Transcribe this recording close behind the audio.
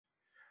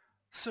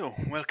So,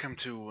 welcome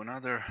to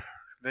another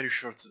very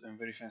short and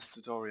very fast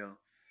tutorial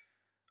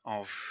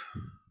of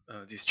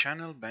this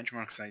channel,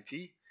 Benchmarks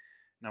IT.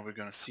 Now we're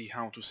gonna see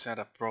how to set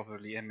up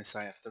properly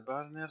MSI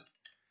Afterburner.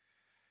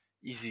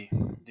 Easy,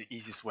 the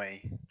easiest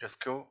way.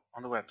 Just go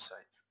on the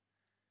website.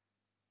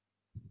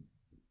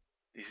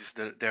 This is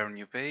their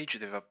new page,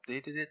 they've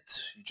updated it.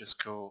 You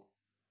just go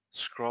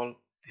scroll,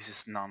 this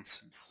is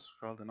nonsense.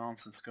 Scroll the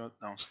nonsense, go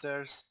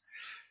downstairs,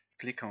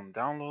 click on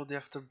download the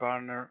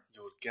Afterburner,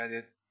 you will get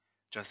it.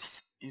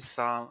 Just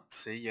install,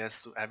 say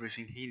yes to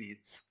everything he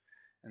needs,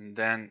 and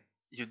then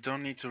you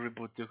don't need to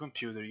reboot the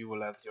computer, you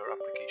will have your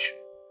application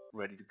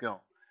ready to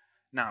go.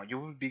 Now you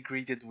will be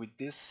greeted with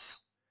this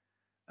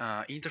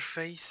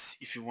interface.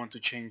 If you want to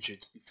change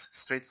it, it's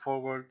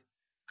straightforward.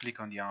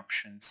 Click on the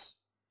options,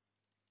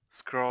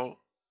 scroll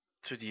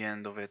to the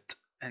end of it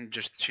and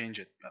just change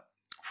it.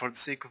 For the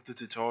sake of the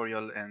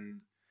tutorial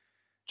and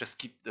just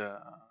keep the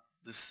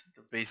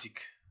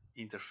basic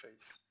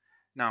interface.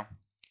 Now,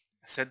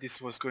 I said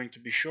this was going to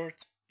be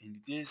short, and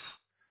it is.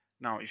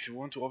 Now, if you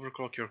want to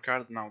overclock your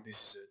card, now this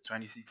is a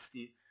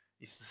 2060.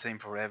 It's the same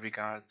for every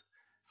card.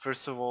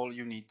 First of all,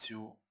 you need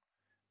to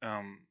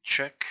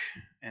check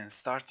and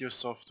start your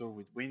software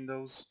with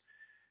Windows.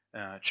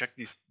 Check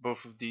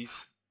both of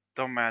these.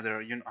 Don't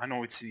matter. I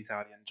know it's in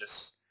Italian.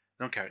 Just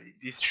don't care.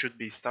 This should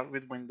be start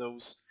with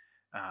Windows.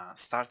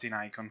 Start in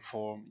icon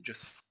form.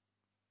 Just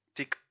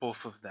tick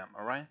both of them.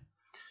 All right.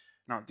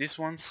 Now these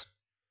ones,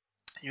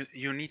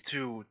 you need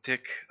to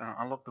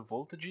unlock the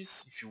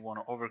voltages if you want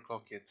to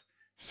overclock it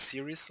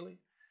seriously.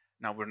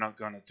 Now we're not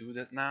gonna do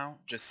that now.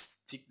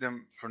 Just tick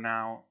them for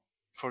now.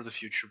 For the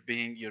future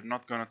being, you're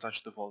not gonna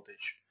touch the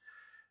voltage.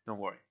 Don't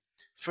worry.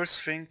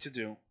 First thing to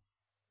do,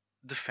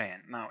 the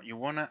fan. Now you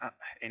wanna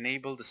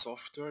enable the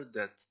software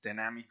that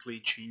dynamically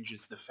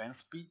changes the fan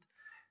speed.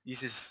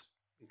 This is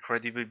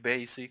incredibly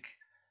basic.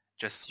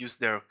 Just use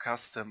their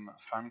custom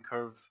fan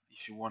curve.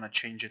 If you wanna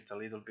change it a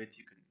little bit,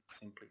 you can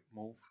simply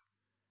move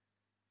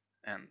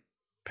and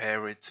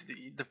pair it.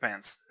 It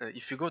depends.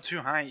 If you go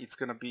too high, it's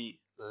gonna be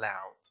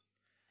loud.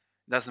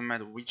 Doesn't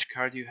matter which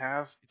card you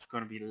have, it's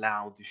gonna be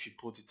loud. If you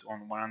put it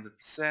on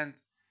 100%,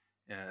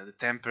 the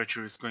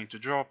temperature is going to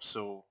drop.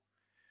 So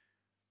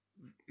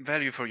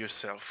value for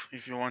yourself.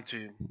 If you want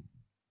to,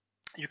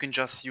 you can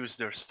just use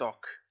their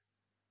stock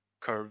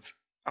curve,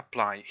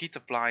 hit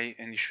apply,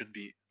 and it should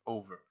be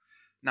over.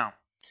 Now,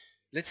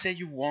 let's say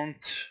you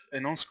want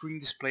an on-screen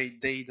display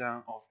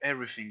data of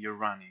everything you're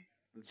running.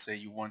 Let's say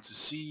you want to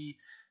see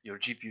your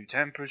GPU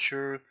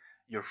temperature,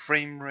 your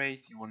frame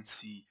rate, you want to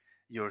see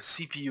your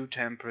CPU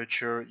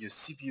temperature, your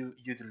CPU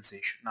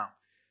utilization. Now,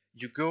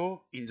 you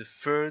go in the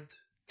third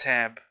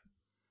tab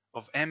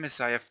of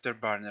MSI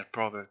Afterburner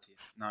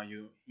properties. Now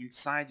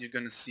inside you're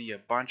gonna see a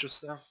bunch of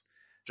stuff.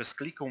 Just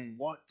click on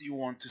what you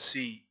want to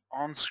see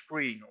on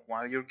screen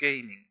while you're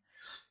gaming.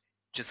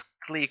 Just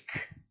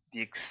click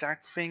the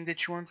exact thing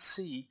that you want to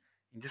see.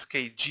 In this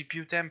case,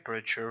 GPU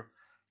temperature.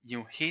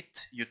 You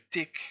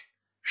tick,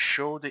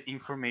 show the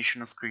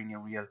information on screen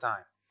in real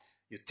time.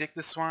 You tick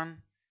this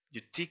one,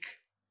 you tick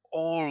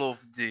all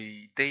of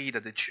the data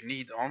that you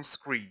need on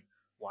screen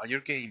while you're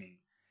gaming.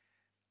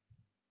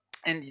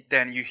 And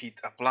then you hit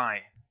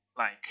apply.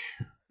 Like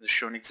the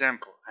shown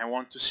example, I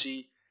want to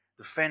see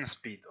the fan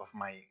speed of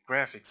my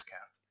graphics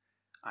card.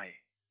 I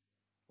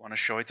want to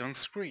show it on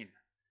screen.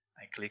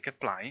 I click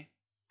apply.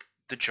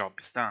 The job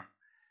is done.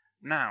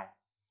 Now,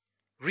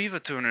 Riva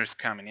Tuner is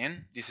coming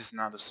in. This is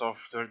now the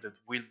software that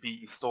will be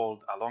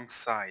installed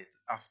alongside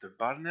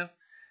Afterburner.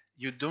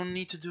 You don't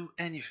need to do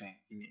anything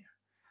in here.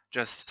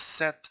 Just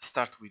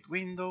start with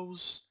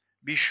Windows.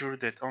 Be sure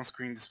that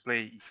on-screen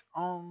display is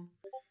on.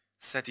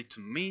 Set it to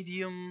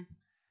medium,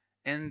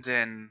 and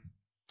then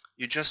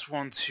you just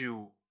want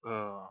to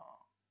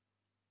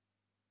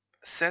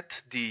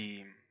set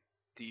the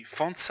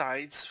font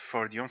size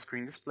for the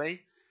on-screen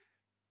display.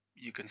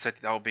 You can set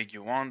it how big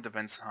you want,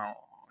 depends on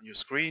your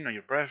screen or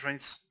your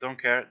preference.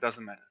 Don't care,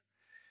 doesn't matter.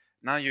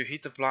 Now you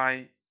hit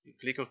apply, you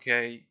click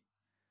OK.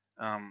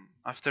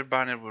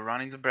 Afterburner will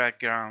run in the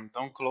background.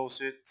 Don't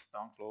close it,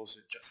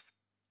 just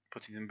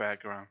put it in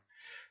background.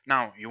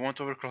 Now you want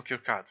to overclock your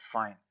card,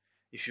 fine.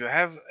 If you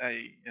have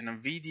an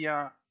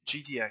NVIDIA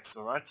GTX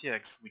or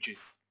RTX, which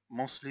is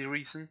mostly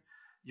recent,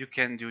 you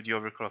can do the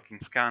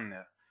overclocking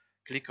scanner.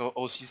 Click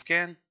OC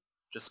scan,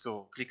 just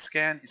go click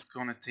scan. It's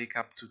gonna take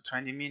up to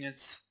 20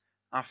 minutes.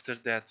 After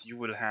that you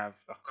will have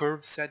a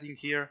curve setting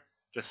here.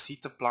 Just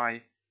hit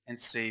apply and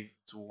save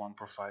to one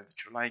profile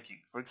that you're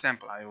liking. For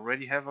example, I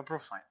already have a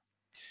profile.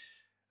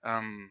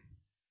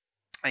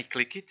 I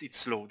click it,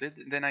 it's loaded,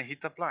 and then I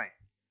hit apply.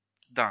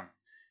 Done.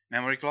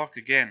 Memory clock,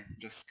 again,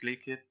 just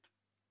click it,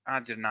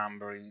 add your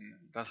number in,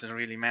 doesn't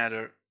really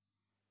matter,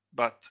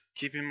 but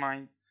keep in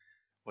mind,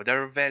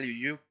 whatever value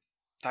you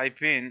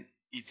type in,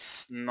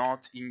 it's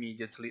not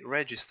immediately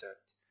registered.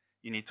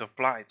 You need to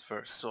apply it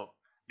first, so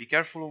be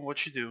careful on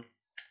what you do.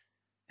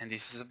 And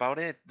this is about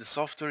it. The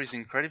software is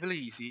incredibly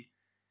easy.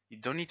 You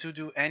don't need to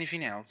do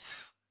anything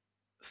else.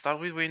 Start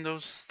with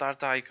Windows,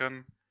 start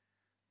icon.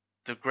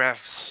 The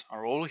graphs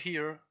are all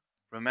here.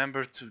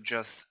 Remember to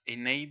just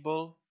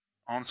enable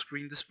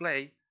on-screen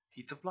display,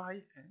 hit apply,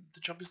 and the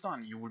job is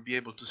done. You will be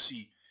able to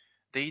see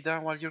data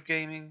while you're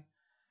gaming.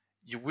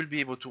 You will be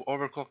able to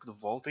overclock the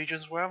voltage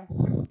as well,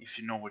 if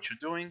you know what you're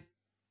doing.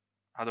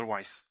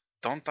 Otherwise,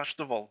 don't touch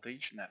the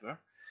voltage, never.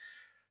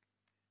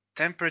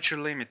 Temperature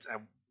limit,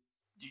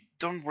 you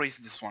don't raise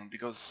this one,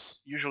 because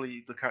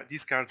usually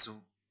these cards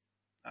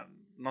are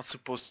not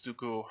supposed to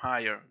go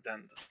higher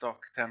than the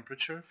stock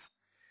temperatures,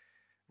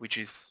 which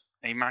is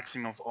a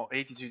maximum of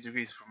 82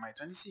 degrees for my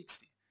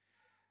 2060.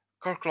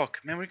 Core clock,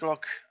 memory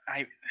clock,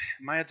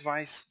 my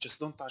advice, just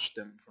don't touch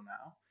them for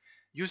now.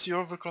 Use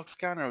your overclock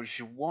scanner if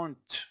you want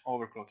to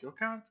overclock your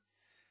card.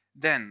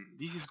 Then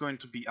this is going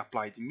to be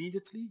applied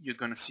immediately. You're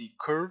going to see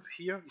curve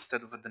here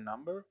instead of the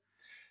number,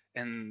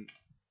 and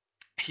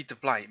hit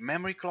apply.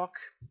 Memory clock,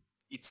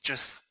 it's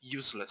just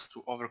useless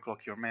to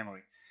overclock your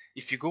memory.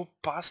 If you go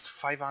past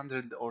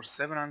 500 or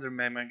 700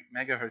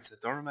 megahertz, I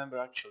don't remember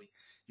actually,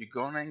 you're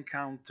gonna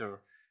encounter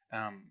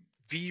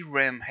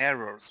VRAM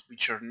errors,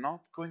 which are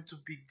not going to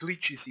be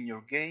glitches in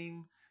your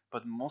game,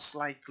 but most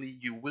likely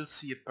you will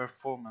see a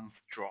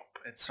performance drop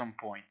at some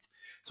point.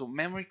 So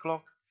memory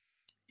clock,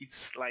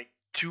 it's like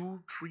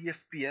 2-3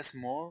 FPS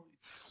more,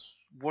 it's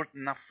worth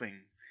nothing.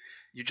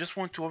 You just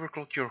want to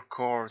overclock your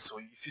core, so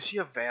if you see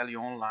a value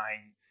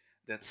online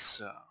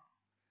that's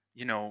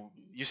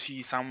you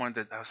see someone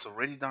that has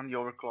already done the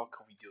overclock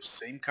with your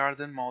same card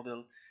and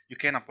model, you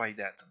can apply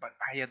that. But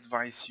I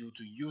advise you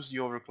to use the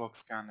overclock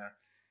scanner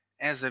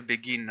as a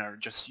beginner.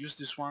 Just use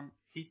this one,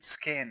 hit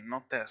scan,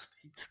 not test,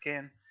 hit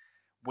scan,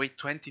 wait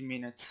 20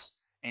 minutes,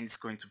 and it's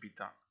going to be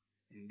done.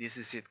 And this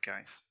is it,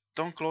 guys.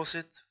 Don't close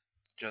it,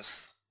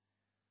 just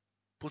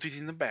put it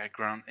in the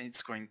background and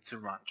it's going to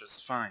run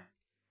just fine.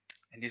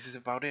 And this is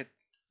about it.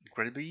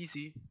 Incredibly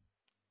easy.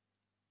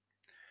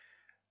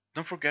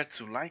 Don't forget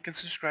to like and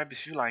subscribe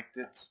if you liked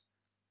it.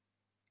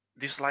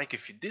 Dislike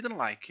if you didn't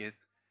like it.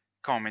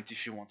 Comment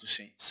if you want to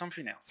say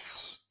something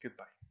else.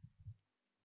 Goodbye.